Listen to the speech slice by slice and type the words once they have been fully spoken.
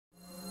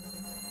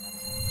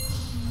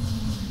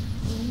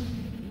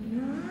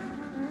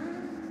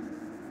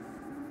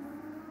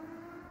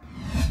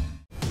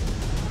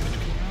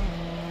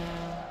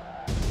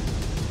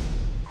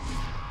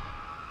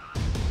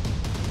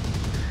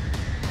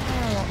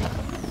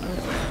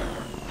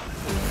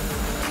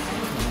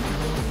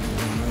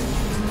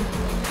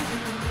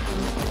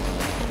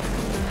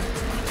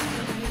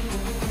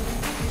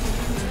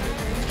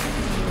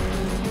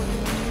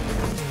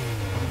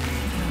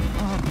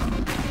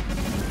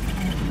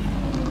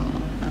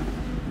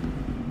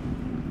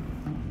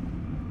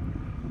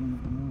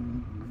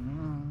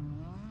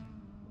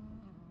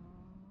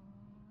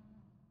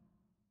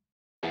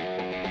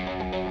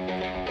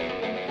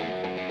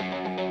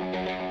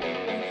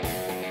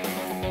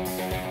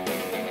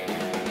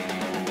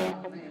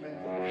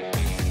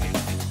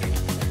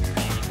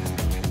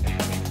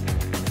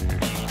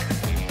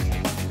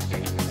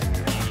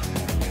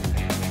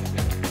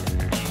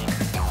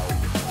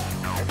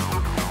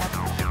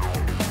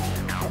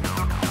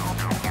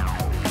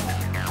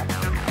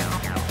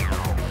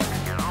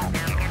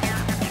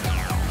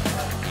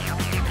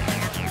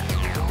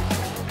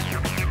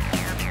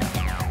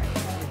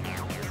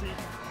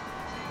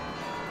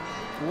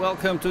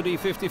welcome to the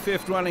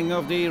 55th running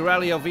of the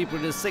Rally of Ypres,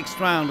 the 6th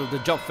round of the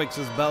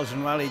Jobfixers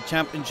Belgian Rally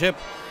Championship.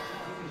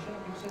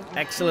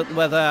 Excellent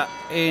weather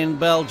in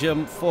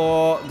Belgium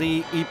for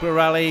the Ypres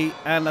Rally,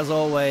 and as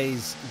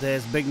always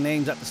there's big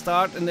names at the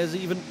start, and there's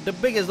even the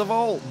biggest of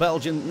all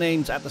Belgian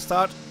names at the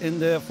start in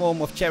the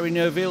form of Thierry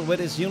Neuville with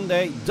his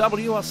Hyundai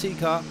WRC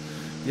car.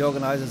 The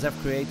organisers have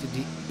created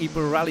the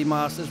Ypres Rally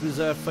Masters,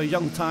 reserved for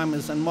young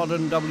timers and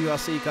modern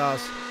WRC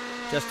cars,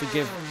 just to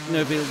give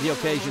Neuville the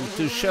occasion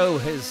to show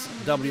his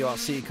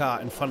WRC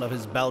car in front of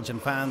his Belgian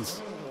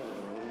fans.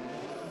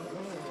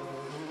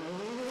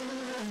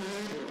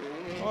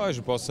 I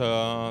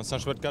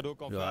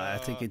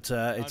think it's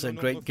a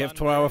great gift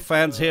for our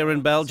fans here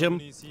in Belgium.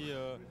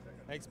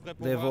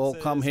 They've all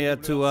come here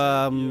to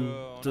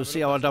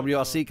see our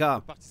WRC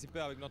car,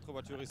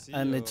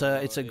 and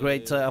it's a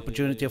great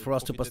opportunity for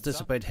us to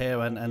participate here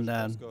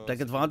and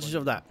take advantage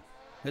of that.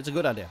 It's a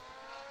good idea.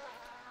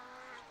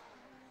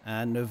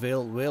 And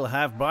Neuville will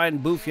have Brian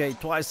Bouffier,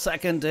 twice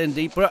second in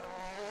Ypres,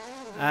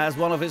 as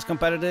one of his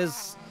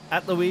competitors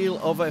at the wheel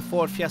of a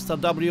Ford Fiesta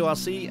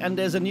WRC, and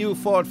there's a new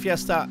Ford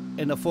Fiesta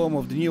in the form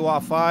of the new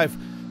R5,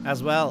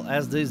 as well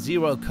as the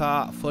Zero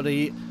car for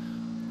the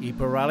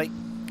Ypres Rally.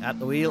 At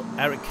the wheel,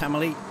 Eric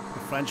Camely, a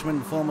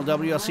Frenchman, former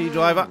WRC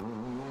driver,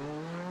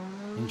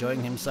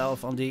 enjoying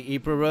himself on the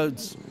Ypres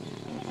roads.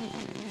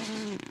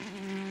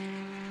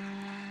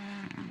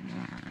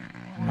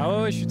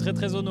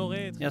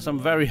 Yes, I'm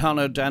very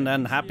honored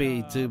and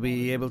happy to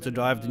be able to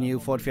drive the new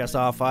Ford Fiesta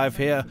R5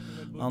 here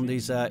on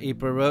these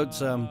Ypres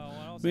roads.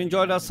 We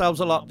enjoyed ourselves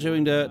a lot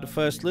during the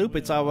first loop.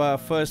 It's our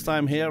first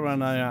time here,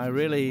 and I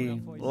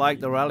really like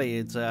the rally.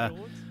 It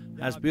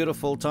has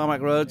beautiful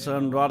tarmac roads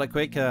and rather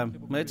quick.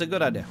 It's a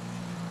good idea.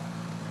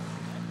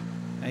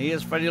 And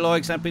here's Freddie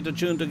Loix and Peter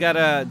Choon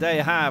together.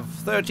 They have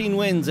 13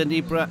 wins in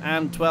Ypres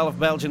and 12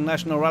 Belgian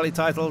national rally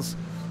titles.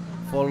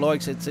 For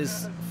Loix, it's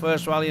his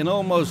first rally in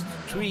almost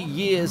 3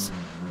 years,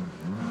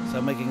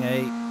 so making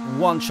a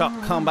one-shot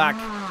comeback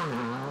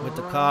with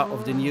the car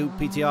of the new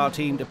PTR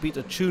team, the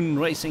Peter Choon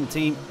Racing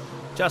team.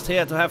 Just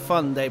here to have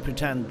fun, they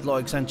pretend,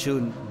 Loix and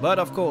Choon. But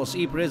of course,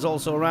 Ypres is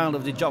also a round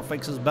of the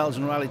Jobfixers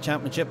Belgian Rally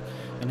Championship,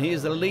 and he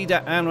is the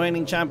leader and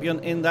reigning champion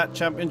in that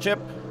championship.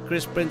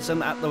 Chris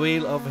Princeton at the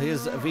wheel of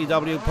his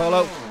VW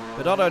Polo.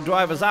 With other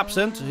drivers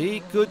absent,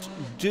 he could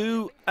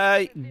do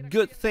a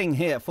good thing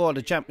here for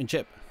the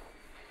championship.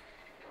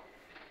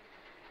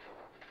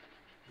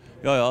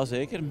 Yes,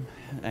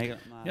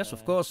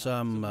 of course.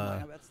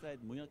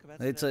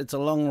 It's a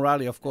long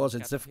rally, of course.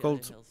 It's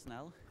difficult,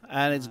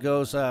 and it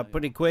goes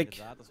pretty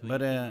quick.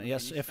 But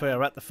yes, if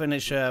we're at the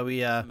finish,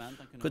 we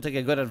could take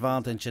a good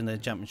advantage in the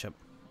championship.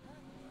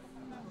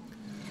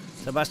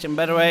 Sebastian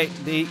Bedere,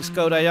 the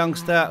Skoda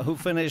youngster who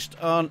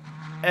finished on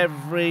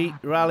every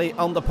rally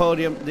on the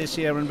podium this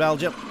year in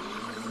Belgium,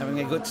 having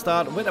a good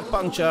start with a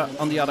puncture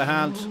on the other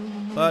hand.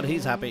 But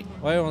he's happy.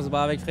 Yeah,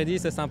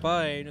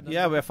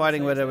 we're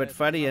fighting with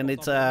Freddy, and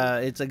it's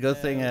a good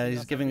thing.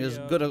 He's giving us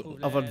good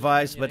of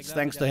advice, but it's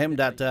thanks to him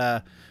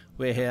that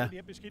we're here.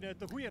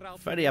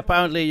 Freddy,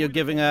 apparently you're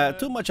giving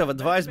too much of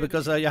advice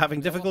because you're having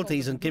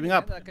difficulties in keeping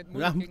up.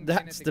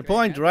 That's the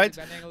point, right?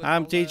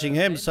 I'm teaching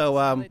him, so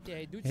I'm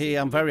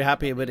very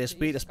happy with his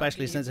speed,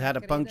 especially since he had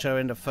a puncture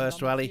in the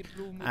first rally,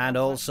 and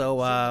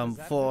also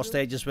 4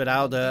 stages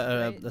without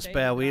the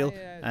spare wheel,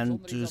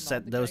 and to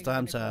set those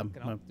times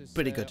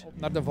pretty good.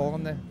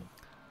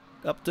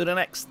 Up to the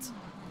next.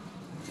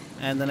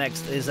 And the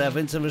next is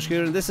Vincent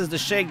Verschuren. This is the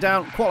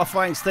shakedown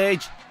qualifying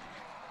stage,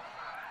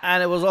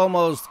 and it was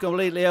almost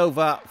completely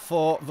over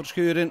for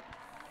Verschuren.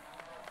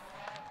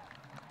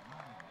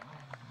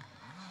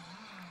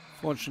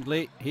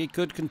 Fortunately, he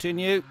could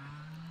continue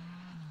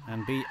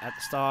and be at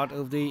the start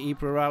of the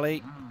Ypres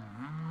Rally.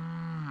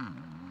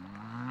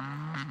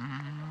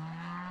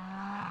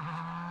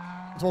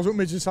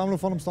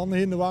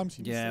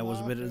 Yeah, it was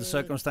a bit of the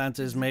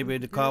circumstances. Maybe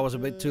the car was a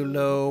bit too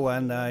low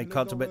and it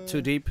cut a bit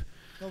too deep.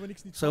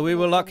 So we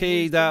were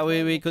lucky that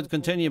we could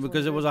continue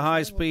because it was a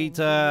high-speed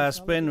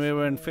spin. We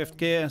were in 5th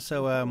gear,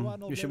 so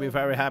you should be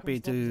very happy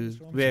to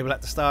be able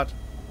at the start.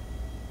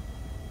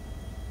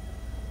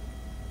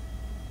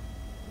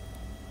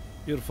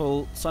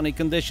 Beautiful sunny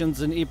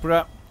conditions in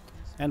Ypres,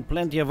 and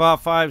plenty of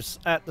R5s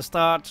at the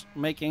start,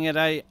 making it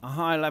a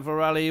high-level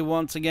rally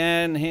once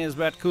again. Here's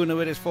Bert Koenen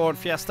with his Ford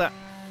Fiesta.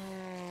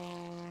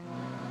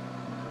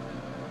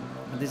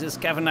 And this is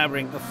Kevin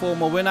Abbring, the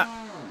former winner,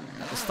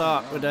 at the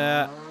start with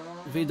a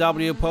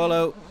VW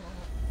Polo,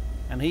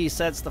 and he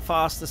sets the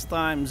fastest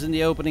times in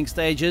the opening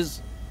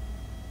stages.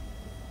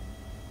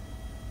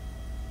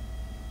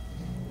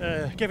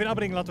 Kevin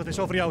Abbring, laten we het eens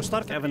over jou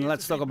starten. Kevin,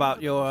 let's talk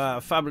about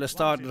your fabulous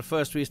start of the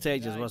first 3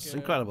 stages. It was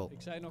incredible.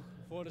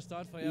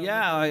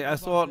 Yeah, I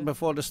thought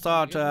before the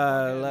start,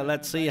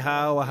 let's see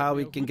how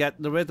we can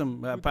get the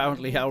rhythm.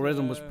 Apparently our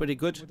rhythm was pretty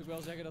good.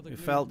 We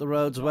felt the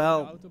roads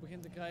well.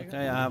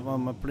 Okay, I have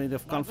plenty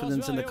of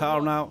confidence in the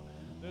car now,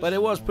 but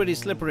it was pretty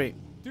slippery.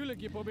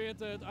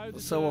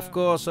 So of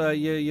course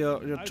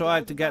you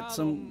try to get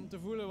some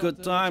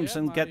good times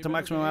and get the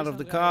maximum out of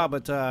the car,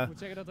 but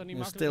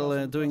you're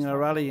still doing a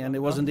rally, and it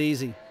wasn't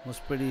easy. It was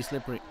pretty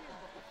slippery.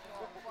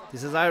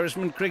 This is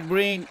Irishman Craig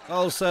Breen,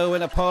 also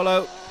in a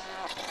Polo.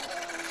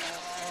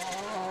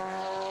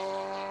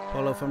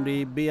 Polo from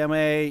the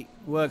BMA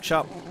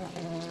workshop.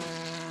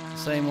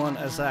 Same one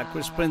as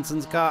Chris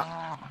Prinson's car.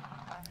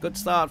 Good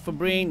start for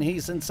Breen.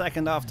 He's in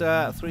second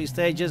after 3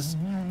 stages.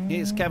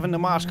 Here's Kevin the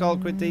Marshall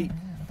with the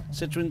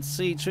Citroen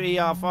C3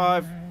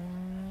 R5.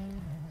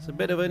 It's a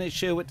bit of an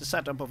issue with the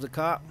setup of the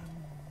car.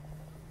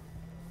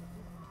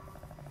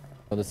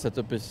 The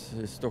setup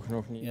is toch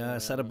nog niet. Yeah,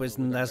 setup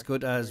isn't as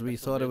good as we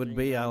thought it would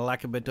be. I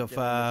lack a bit of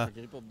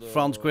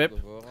front grip,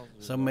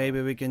 so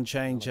maybe we can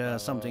change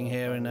something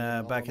here in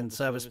back in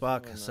service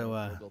park.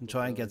 So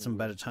try and get some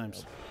better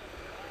times.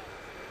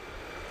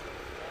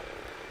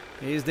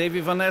 Here's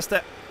Davy van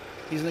Nester.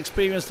 He's an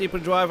experienced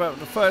Ypres driver.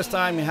 The first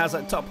time he has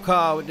a top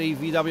car with the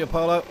VW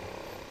Polo.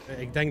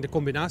 Ik denk de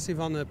combinatie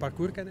van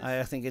parcourskennis.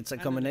 I think it's a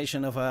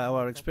combination of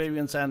our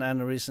experience and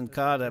a recent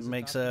car that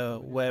makes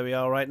where we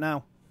are right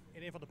now.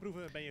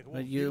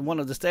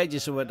 One of the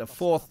stages you were the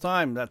 4th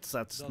time. That's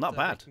not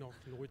bad.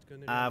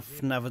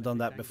 I've never done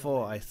that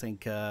before. I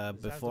think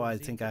before I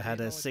had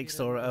a 6th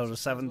or a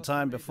 7th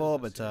time before,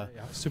 but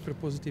super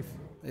positief.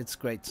 It's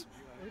great.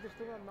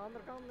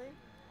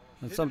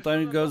 And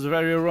sometimes it goes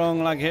very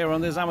wrong, like here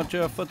on this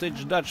amateur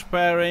footage. Dutch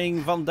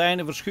pairing Van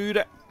Dijnen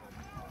Verschuren,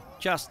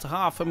 just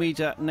half a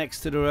meter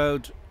next to the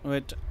road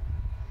with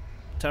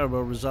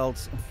terrible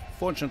results.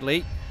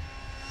 Fortunately,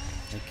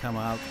 they come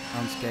out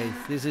unscathed.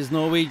 This is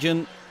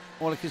Norwegian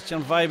Ole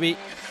Christian Veiby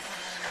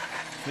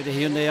with the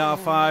Hyundai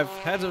R5.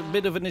 Had a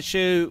bit of an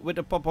issue with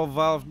the pop-off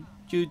valve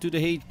due to the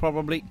heat,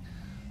 probably.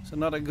 So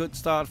not a good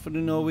start for the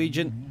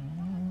Norwegian.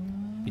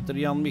 Peter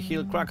Jan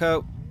Michiel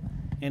Krakow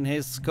in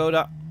his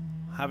Skoda,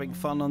 having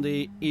fun on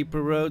the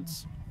Ypres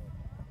roads.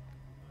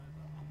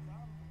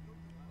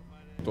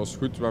 Het was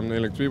goed, we hebben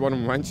eigenlijk 2 warme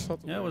momentjes gehad.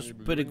 Yeah, it was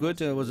pretty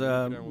good. It was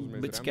a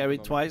bit scary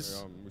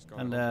twice,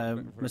 and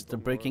missed the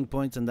braking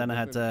point, and then I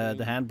had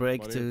the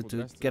handbrake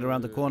to get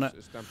around the corner.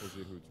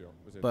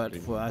 But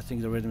I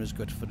think the rhythm is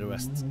good for the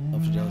rest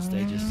of the other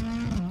stages.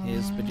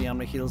 Here's Peter Jan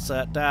Michiel's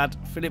dad,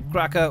 Philip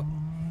Krakow,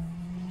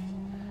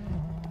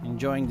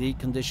 enjoying the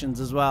conditions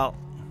as well.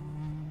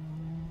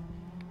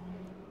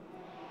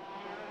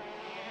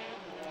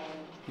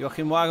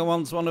 Joachim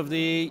Wagemans, one of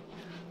the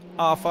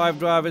R5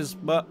 drivers,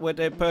 but with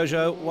a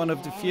Peugeot, one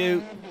of the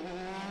few.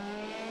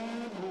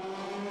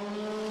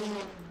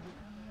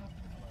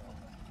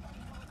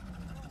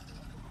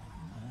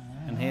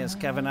 And here's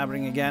Kevin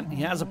Abring again.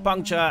 He has a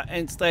puncture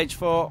in stage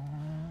 4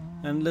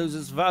 and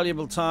loses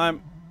valuable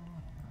time,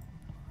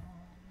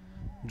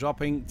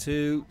 dropping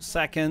to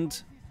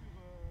 2nd.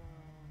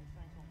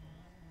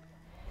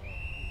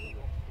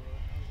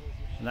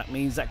 And that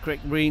means that Craig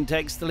Breen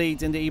takes the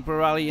lead in the Ypres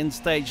Rally in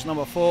stage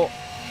number 4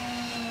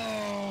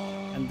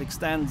 and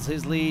extends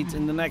his lead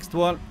in the next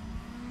one.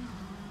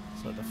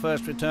 So the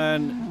first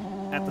return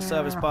at the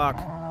service park,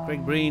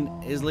 Craig Breen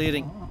is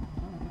leading.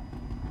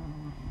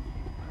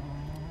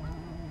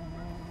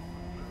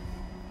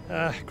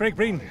 Craig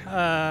Breen,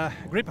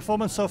 great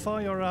performance so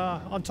far. You're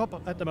on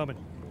top at the moment.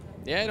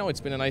 Yeah, no,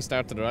 it's been a nice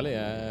start to the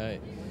rally.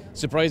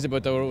 Surprised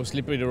about how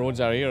slippery the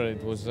roads are here.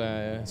 It was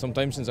some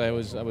time since I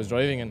was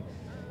driving, and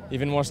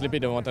even more slippy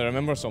than what I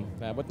remember some.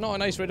 But no, a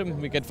nice rhythm.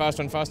 We get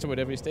faster and faster with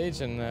every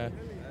stage, and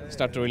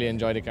start to really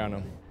enjoy the car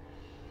now.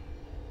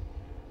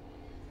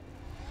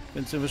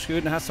 Vincent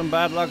Verschuren has some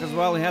bad luck as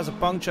well. He has a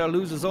puncture,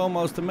 loses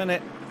almost a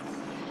minute,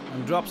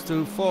 and drops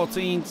to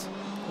 14th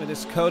with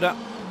his Skoda.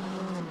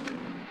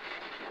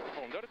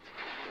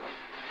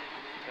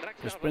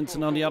 Chris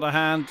Prinsen, on the other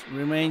hand,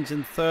 remains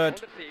in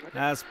 3rd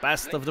as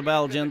best of the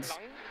Belgians.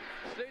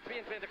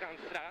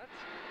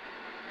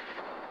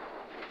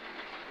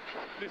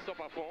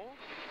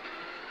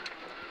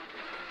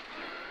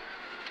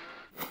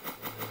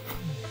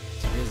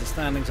 Here's the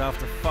standings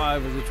after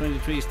 5 of the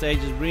 23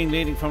 stages. Breen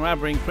leading from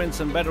Abring,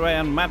 Prinsen, Bedray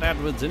and Matt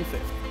Edwards in 5th.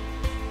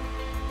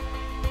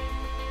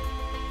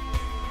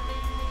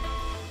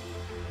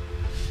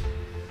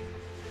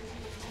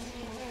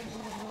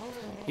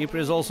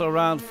 Ypres is also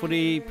around for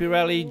the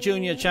Pirelli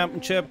Junior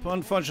Championship.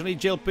 Unfortunately,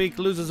 Jill Peak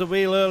loses a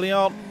wheel early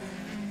on,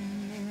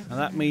 and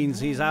that means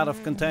he's out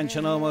of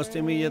contention almost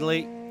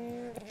immediately.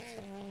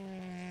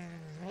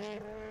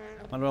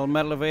 Manuel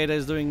Merleveda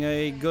is doing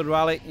a good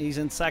rally. He's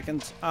in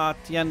 2nd at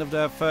the end of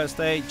the first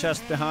day,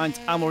 just behind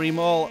Amaury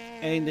Moll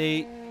in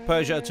the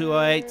Peugeot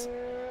 208.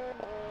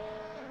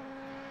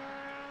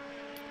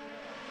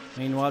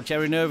 Meanwhile,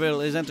 Thierry Neuville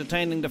is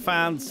entertaining the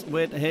fans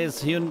with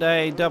his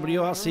Hyundai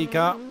WRC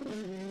car,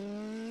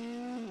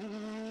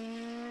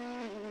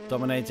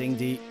 dominating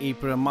the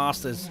Ypres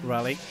Masters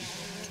Rally.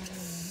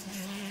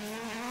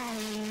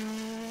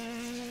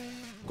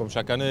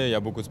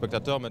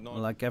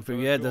 Like every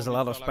year, there's a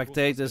lot of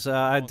spectators.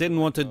 I didn't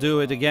want to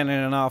do it again in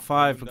an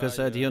R5 because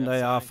the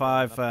Hyundai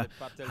R5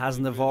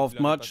 hasn't evolved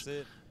much.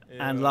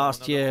 and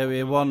last year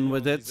we won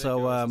with it,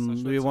 so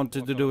we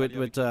wanted to do it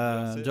with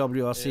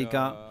WRC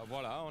car,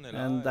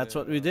 and that's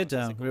what we did.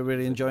 We're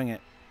really enjoying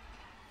it.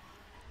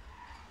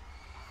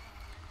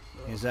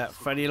 Here's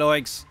Freddie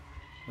Loix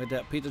with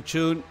Peter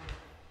Tune.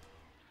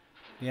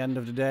 The end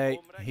of the day,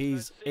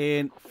 he's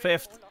in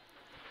 5th.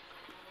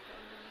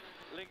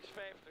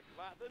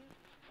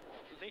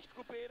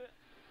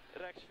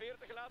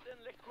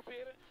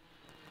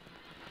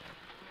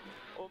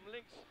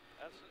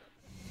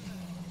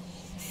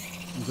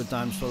 Good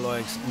times for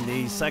Loix. In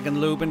the second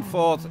loop, in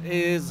 4th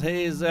is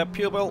his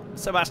pupil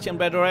Sébastien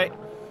Bedouret,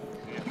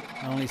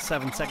 only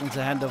 7 seconds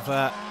ahead of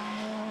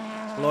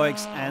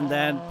Loix, and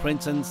then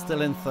Prinsen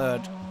still in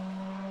 3rd.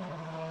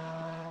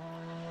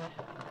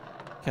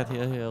 Gaat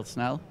heel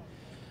snel.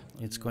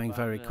 It's going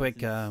very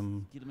quick.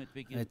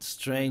 It's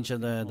strange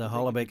at the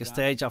Hollebeke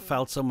stage. I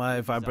felt some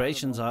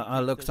vibrations.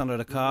 I looked under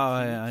the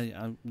car.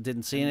 I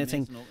didn't see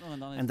anything,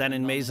 and then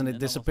in Mason it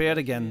disappeared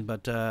again.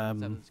 But I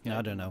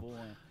don't know.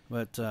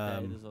 But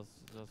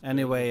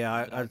anyway,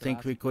 I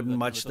think we couldn't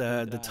match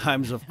the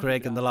times of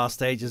Craig in the last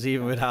stages,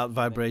 even without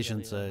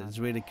vibrations. It's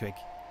really quick.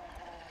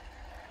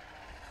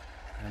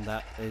 And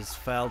that is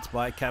felt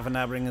by Kevin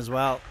Abbring as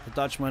well. The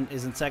Dutchman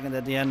is in 2nd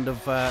at the end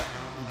of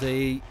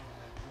the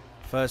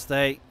first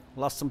day.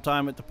 Lost some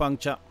time with the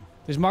puncture.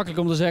 Het is makkelijk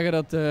om te zeggen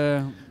dat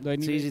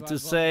it's easy to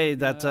say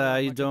that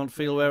you don't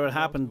feel where it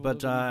happened,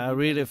 but I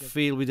really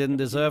feel we didn't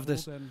deserve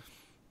this.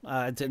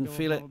 I didn't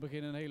feel it.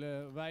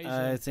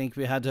 I think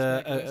we had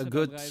a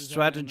good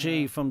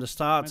strategy from the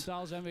start.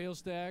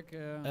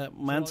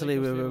 Mentally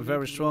we were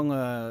very strong.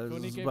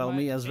 Well,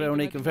 me as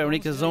Veronique.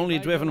 Veronique has only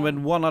driven with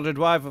one other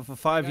driver for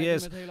 5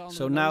 years,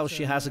 so now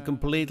she has a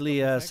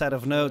completely set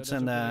of notes,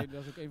 and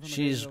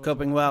she's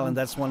coping well, and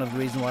that's one of the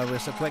reasons why we're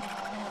so quick.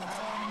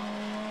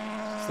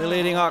 Still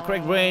leading are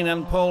Craig Breen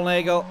and Paul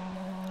Nagel.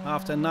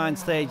 After 9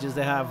 stages,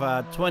 they have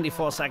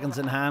 24 seconds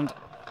in hand.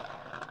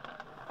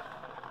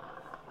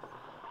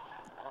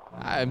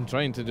 I'm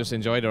trying to just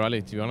enjoy the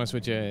rally, to be honest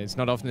with you. It's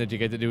not often that you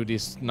get to do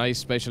these nice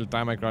special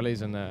tarmac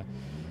rallies, and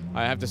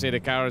I have to say the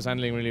car is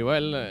handling really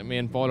well. Me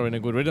and Paul are in a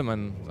good rhythm,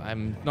 and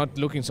I'm not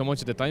looking so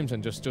much at the times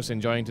and just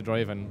enjoying to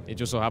drive, and it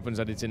just so happens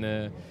that it's in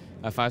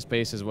a fast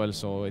pace as well,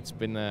 so it's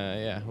been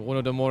one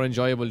of the more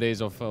enjoyable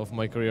days of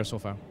my career so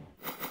far.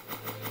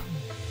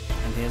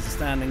 And here's the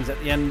standings at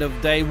the end of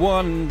day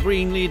 1.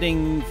 Breen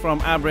leading from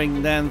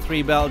Abbring, then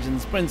 3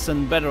 Belgians,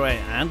 Prinsen, Bedouret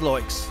and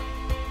Loix.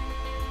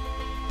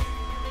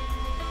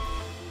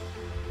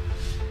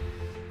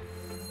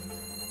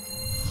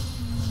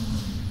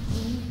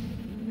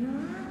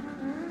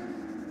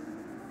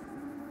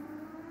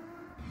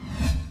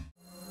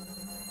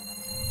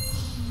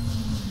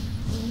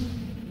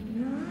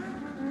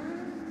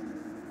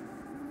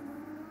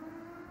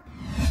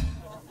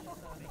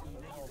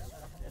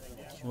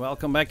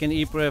 Welcome back in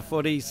Ypres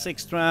for the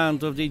 6th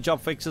round of the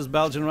Jobfixers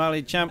Belgian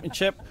Rally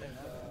Championship.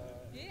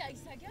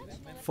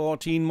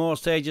 14 more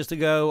stages to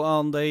go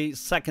on the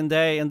 2nd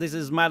day, and this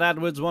is Matt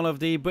Edwards, one of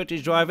the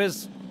British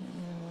drivers.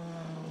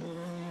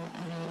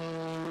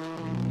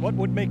 What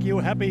would make you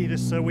happy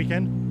this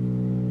weekend?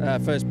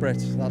 First Brit,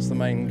 that's the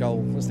main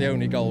goal. That's the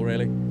only goal,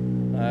 really.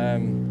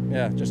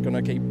 Yeah, just going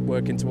to keep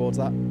working towards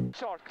that.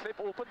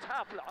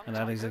 And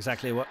that is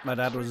exactly what Matt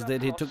Edwards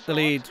did. He took the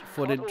lead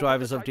for the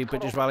drivers of the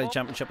British Rally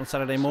Championship on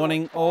Saturday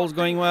morning. All's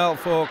going well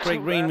for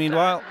Craig Breen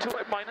meanwhile.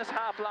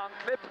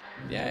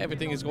 Yeah,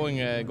 everything is going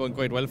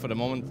quite well for the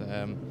moment.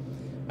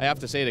 I have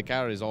to say the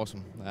car is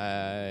awesome.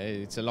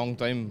 It's a long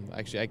time.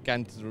 Actually, I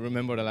can't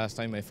remember the last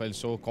time I felt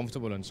so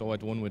comfortable and so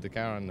at one with the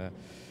car, and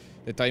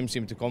the time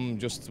seemed to come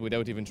just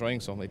without even trying.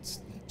 So it's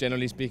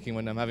generally speaking,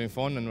 when I'm having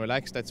fun and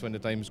relaxed, that's when the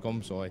times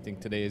come. So I think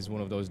today is one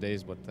of those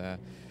days. But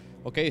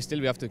okay, still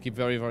we have to keep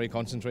very, very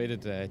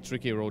concentrated.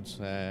 Tricky roads,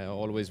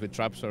 always with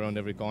traps around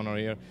every corner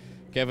here.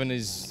 Kevin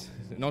is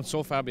not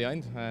so far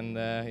behind, and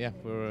yeah,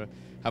 we're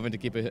having to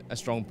keep a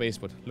strong pace,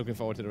 but looking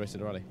forward to the rest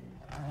of the rally.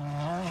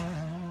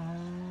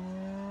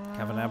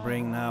 Kevin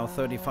Abbring now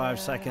 35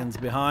 seconds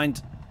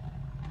behind.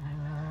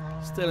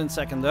 Still in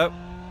 2nd though.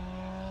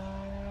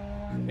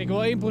 Ik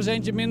wil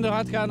 1% minder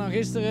hard gaan dan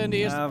gisteren in de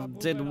eerste.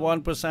 Did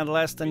 1%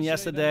 less than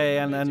yesterday,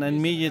 and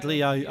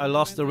immediately I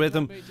lost the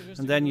rhythm,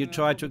 and then you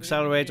try to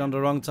accelerate on the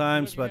wrong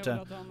times, but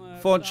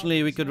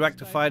fortunately we could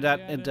rectify that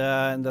in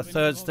the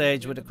 3rd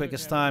stage with the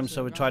quickest time,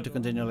 so we try to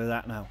continue with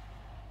that now.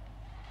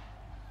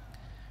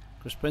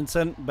 Chris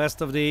Prinsen,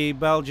 best of the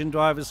Belgian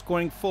drivers,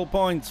 scoring 4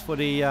 points for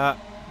the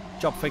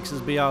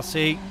Jobfixers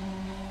BRC,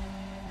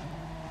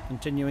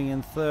 continuing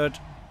in 3rd.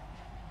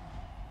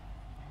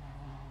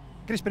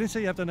 Chris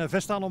Prinsen, je hebt een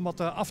vest aan om wat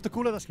af te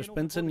koelen. Chris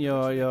Prinsen,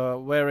 you're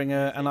wearing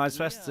a nice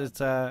vest. It's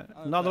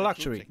not a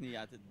luxury.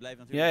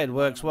 Yeah, it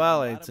works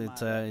well. It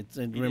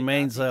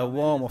remains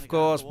warm, of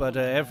course, but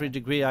every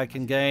degree I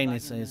can gain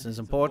is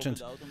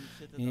important.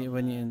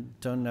 When you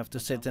don't have to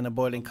sit in a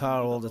boiling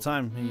car all the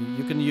time,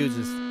 you can use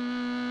this.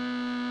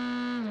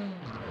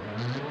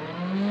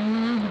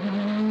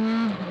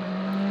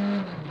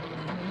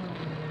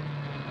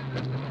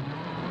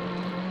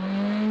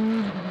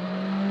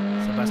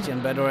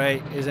 Sébastien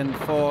Bedouret is in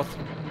 4th.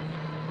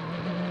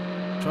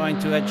 trying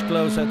to edge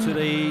closer to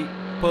the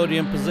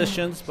podium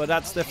positions, but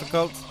that's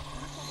difficult.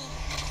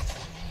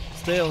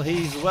 Still,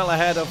 he's well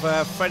ahead of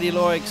Freddie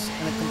Loix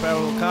in a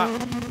comparable car.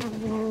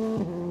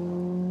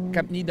 Ik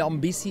heb niet de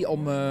ambitie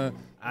om...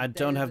 I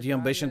don't have the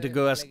ambition to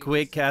go as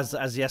quick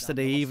as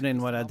yesterday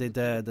evening when I did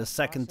the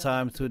second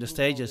time through the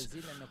stages.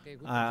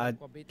 I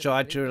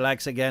tried to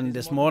relax again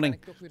this morning,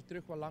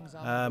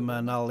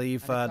 and I'll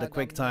leave the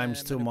quick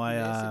times to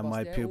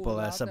my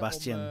pupil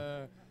Sebastian.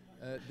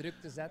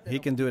 He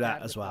can do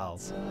that as well.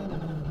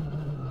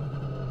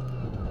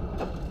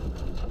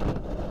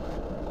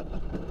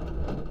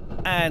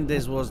 And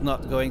this was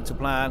not going to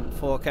plan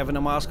for Kevin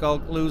de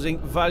Maarschalk, losing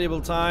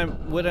valuable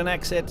time with an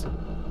exit.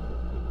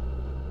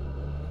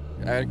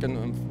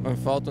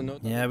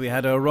 Yeah, we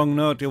had a wrong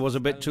note. It was a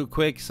bit too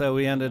quick, so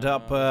we ended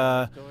up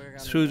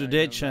through the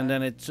ditch, and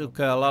then it took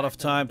a lot of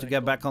time to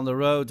get back on the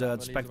road. The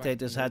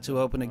spectators had to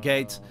open a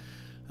gate.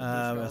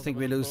 I think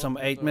we lose some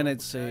 8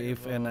 minutes,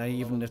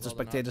 even if the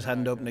spectators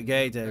hadn't opened the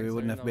gate, we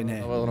wouldn't have been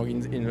here.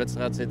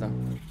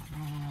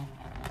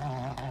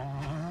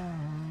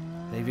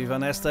 Davy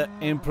van Ester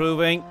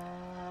improving,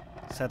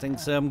 setting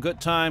some good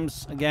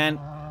times again.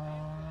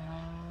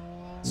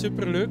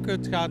 Superleuk,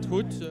 het gaat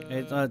goed.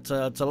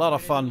 It's a lot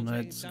of fun.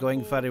 It's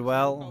going very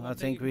well. I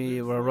think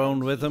we were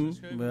around with them.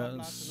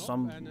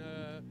 Some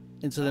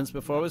incidents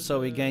before us, so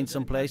we gained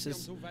some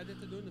places.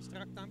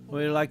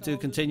 We like to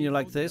continue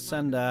like this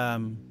and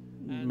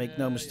make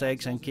no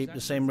mistakes and keep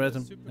the same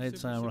rhythm.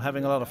 We're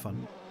having a lot of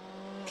fun.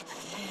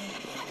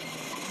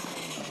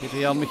 Pieter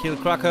Jan Michiel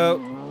Krakow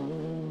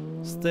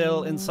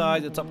still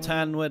inside the top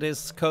 10 with his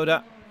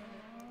Skoda.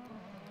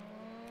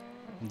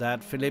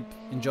 Dad Philippe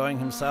enjoying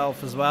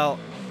himself as well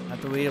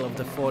at the wheel of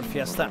the Ford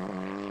Fiesta.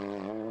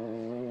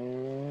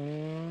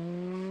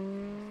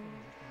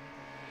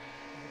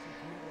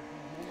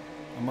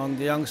 Among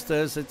the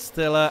youngsters, it's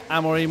still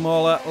Amaury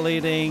Moller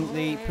leading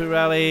the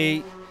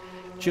Pirelli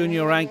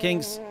junior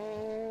rankings.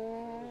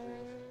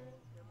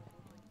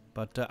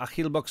 But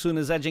Achille Boxoen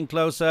is edging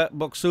closer.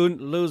 Boxoen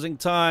losing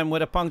time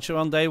with a puncture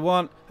on day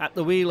one at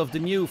the wheel of the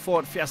new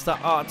Ford Fiesta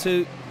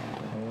R2.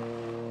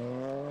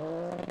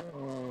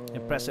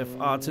 Impressive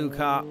R2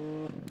 car.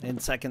 In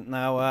second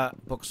now,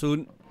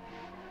 Boxoen.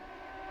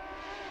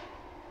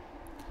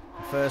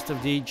 First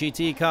of the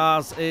GT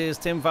cars is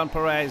Tim van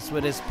Parijs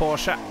with his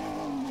Porsche.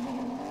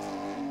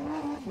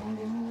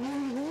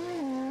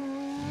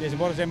 Deze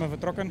morgen zijn we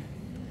vertrokken.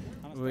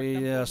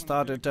 We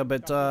started a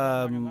bit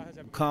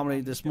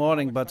calmly this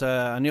morning, but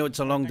I knew it's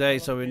a long day,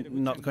 so we're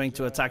not going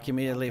to attack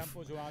immediately.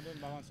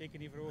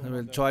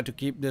 We'll try to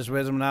keep this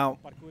rhythm now.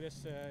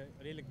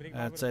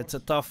 It's a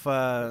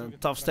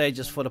tough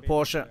stages for the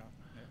Porsche,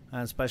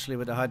 and especially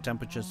with the high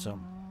temperatures. So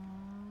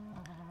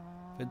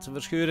Vincent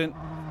Verschuren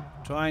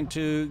trying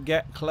to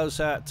get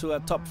closer to a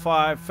top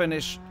 5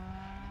 finish.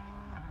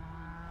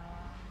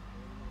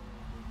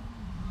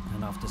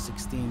 And after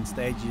 16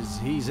 stages,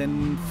 he's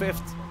in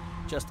 5th.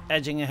 Just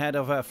edging ahead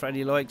of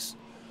Freddie Loix.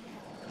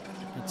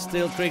 It's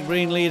still Craig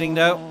Breen leading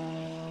though.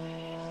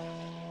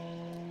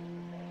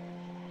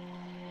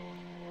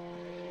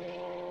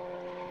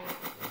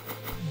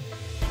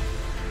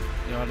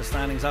 Here are the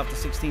standings after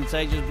 16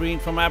 stages. Breen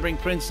from Abbring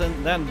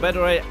Princeton, then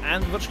Bedere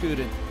and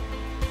Verschuren.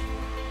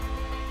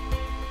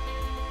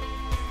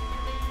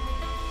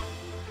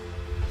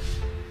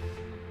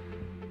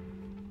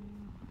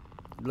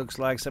 Looks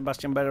like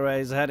Sebastian Bedere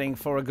is heading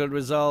for a good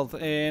result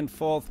in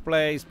 4th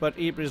place, but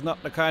Ypres is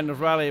not the kind of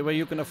rally where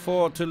you can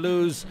afford to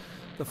lose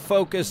the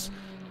focus,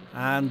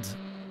 and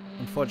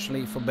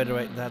unfortunately for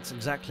Bedere, that's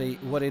exactly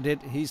what he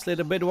did. He slid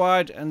a bit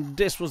wide, and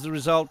this was the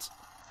result.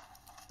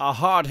 A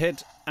hard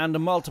hit and a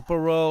multiple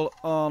roll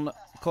on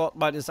caught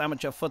by this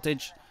amateur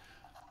footage.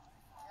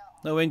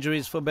 No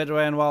injuries for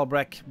Bedere and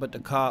Walbrecht, but the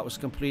car was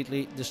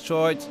completely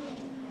destroyed.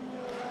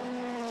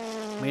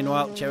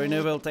 Meanwhile, Thierry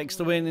Neuville takes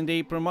the win in the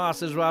Ypres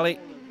Masters Rally.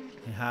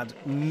 He had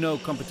no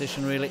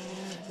competition really.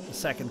 The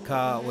second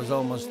car was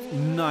almost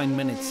 9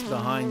 minutes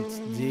behind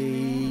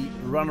the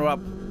runner-up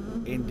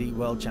in the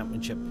World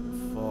Championship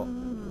for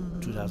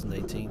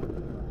 2018.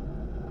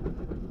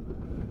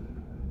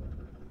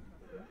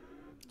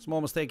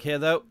 Small mistake here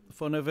though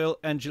for Neuville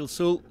and Gilles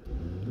Soule,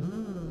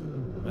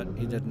 but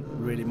he didn't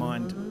really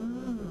mind.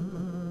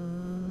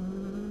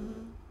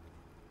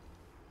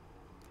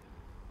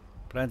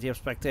 Plenty of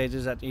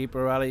spectators at the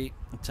Ypres Rally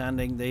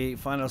attending the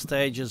final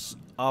stages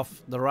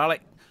of the rally.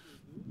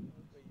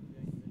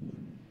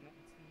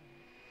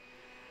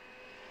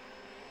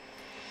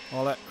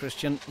 Ole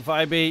Christian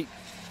Vijby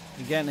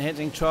again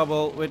hitting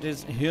trouble with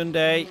his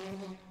Hyundai.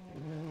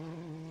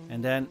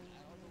 And then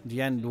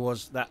the end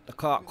was that the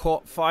car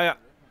caught fire.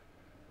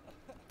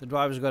 The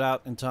drivers got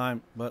out in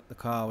time, but the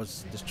car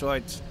was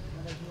destroyed.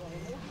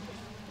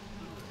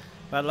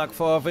 Bad luck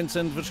for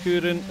Vincent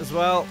Verschuren as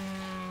well.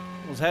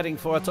 Was heading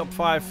for a top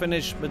 5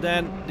 finish, but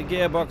then the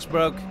gearbox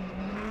broke,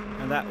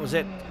 and that was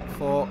it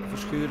for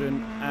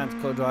Verschuren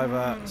and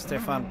co-driver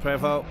Stefan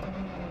Prévost.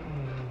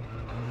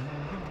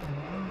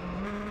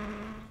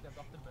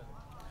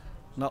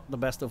 Not the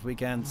best of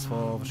weekends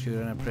for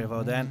Verschuren and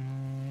Prévost then.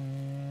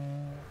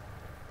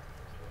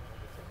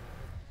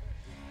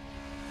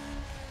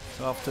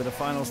 off to the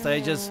final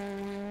stages.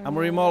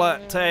 Amaury Moller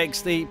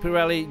takes the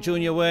Pirelli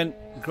Junior win.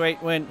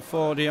 Great win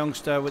for the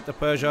youngster with the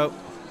Peugeot.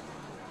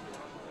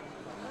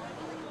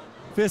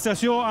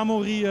 Félicitations,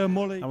 Amaury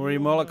Moller. Amaury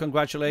Moller,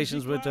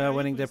 congratulations with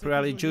winning the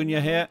Pirelli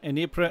Junior here in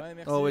Ypres.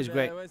 Always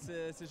great.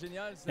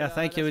 Yeah,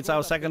 thank you. It's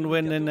our second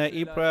win in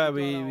Ypres.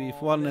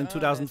 We've won in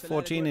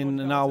 2014 in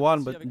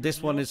R1, but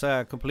this one is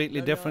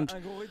completely different.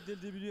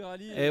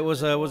 It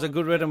was a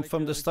good rhythm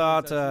from the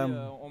start,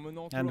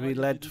 and we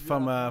led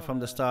from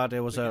the start.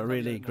 It was a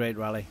really great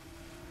rally.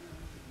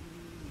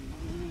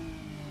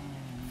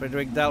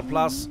 Frédéric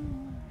Delplas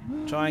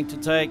trying to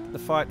take the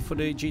fight for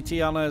the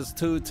GT honours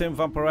to Tim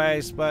van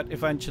Parijs, but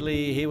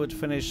eventually he would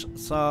finish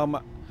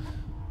some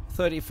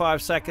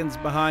 35 seconds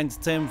behind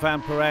Tim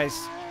van Parijs.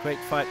 Great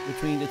fight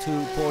between the two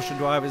Porsche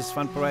drivers,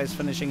 Van Parijs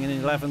finishing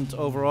in 11th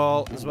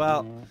overall as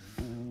well.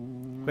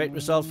 Great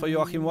result for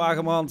Joachim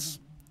Wagemans,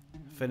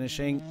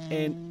 finishing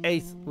in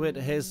 8th with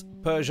his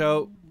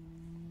Peugeot.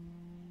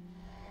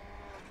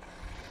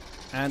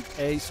 And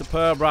a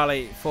superb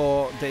rally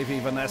for Davy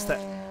Van Este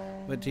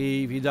with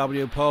the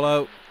VW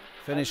Polo,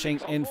 finishing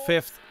in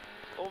 5th,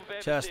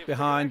 just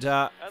behind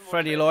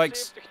Freddie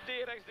Loix.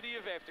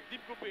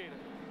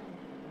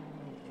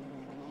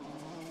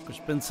 Chris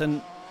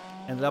Pinson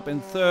ended up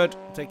in 3rd,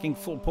 taking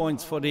full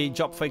points for the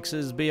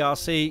Jobfixers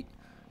BRC,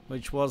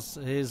 which was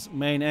his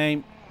main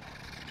aim.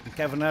 And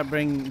Kevin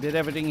Ebbring did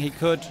everything he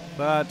could,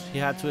 but he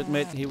had to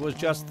admit he was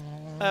just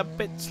a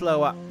bit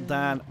slower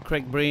than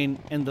Craig Breen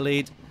in the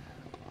lead.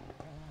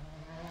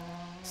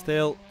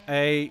 Still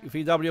a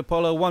VW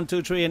Polo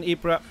 1-2-3 in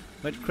Ypres,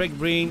 with Craig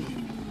Breen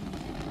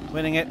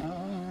winning it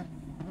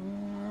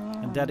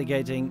and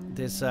dedicating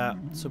this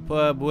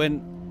superb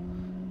win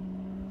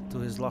to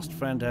his lost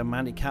friend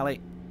Mandy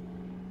Kelly.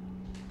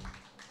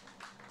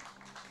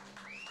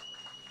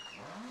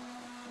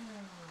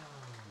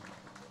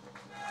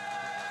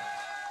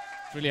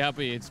 Really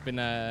happy. It's been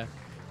a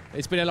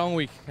long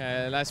week.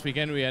 Last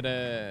weekend we had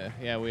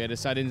a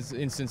sad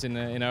instance in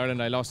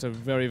Ireland. I lost a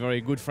very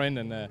good friend,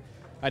 and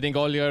I think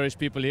all the Irish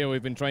people here,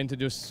 we've been trying to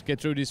just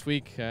get through this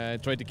week, try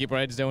to keep our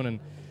heads down,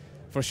 and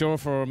for sure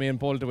for me and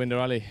Paul to win the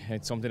rally,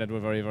 it's something that we're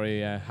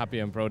very happy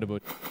and proud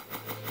about.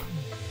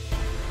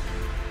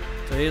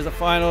 So here's the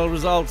final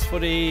results for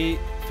the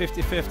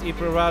 55th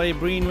Ypres Rally.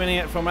 Breen winning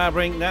it from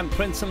Ebbring, then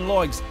Princeton,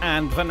 Loix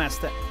and Van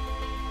Este.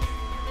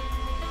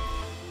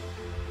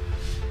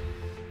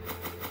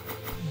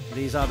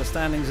 These are the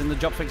standings in the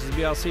Jobfixers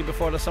BRC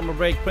before the summer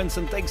break.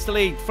 Princeton takes the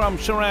lead from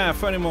Chorin,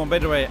 Fernimont,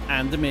 Bedouet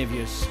and de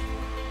Mévius.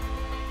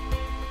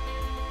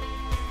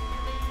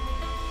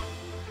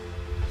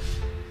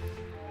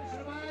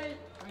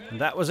 And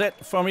that was it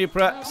from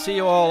Ypres. See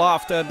you all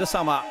after the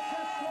summer.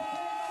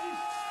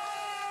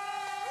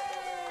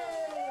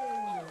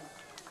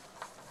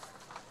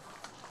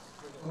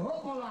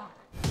 Hoppala.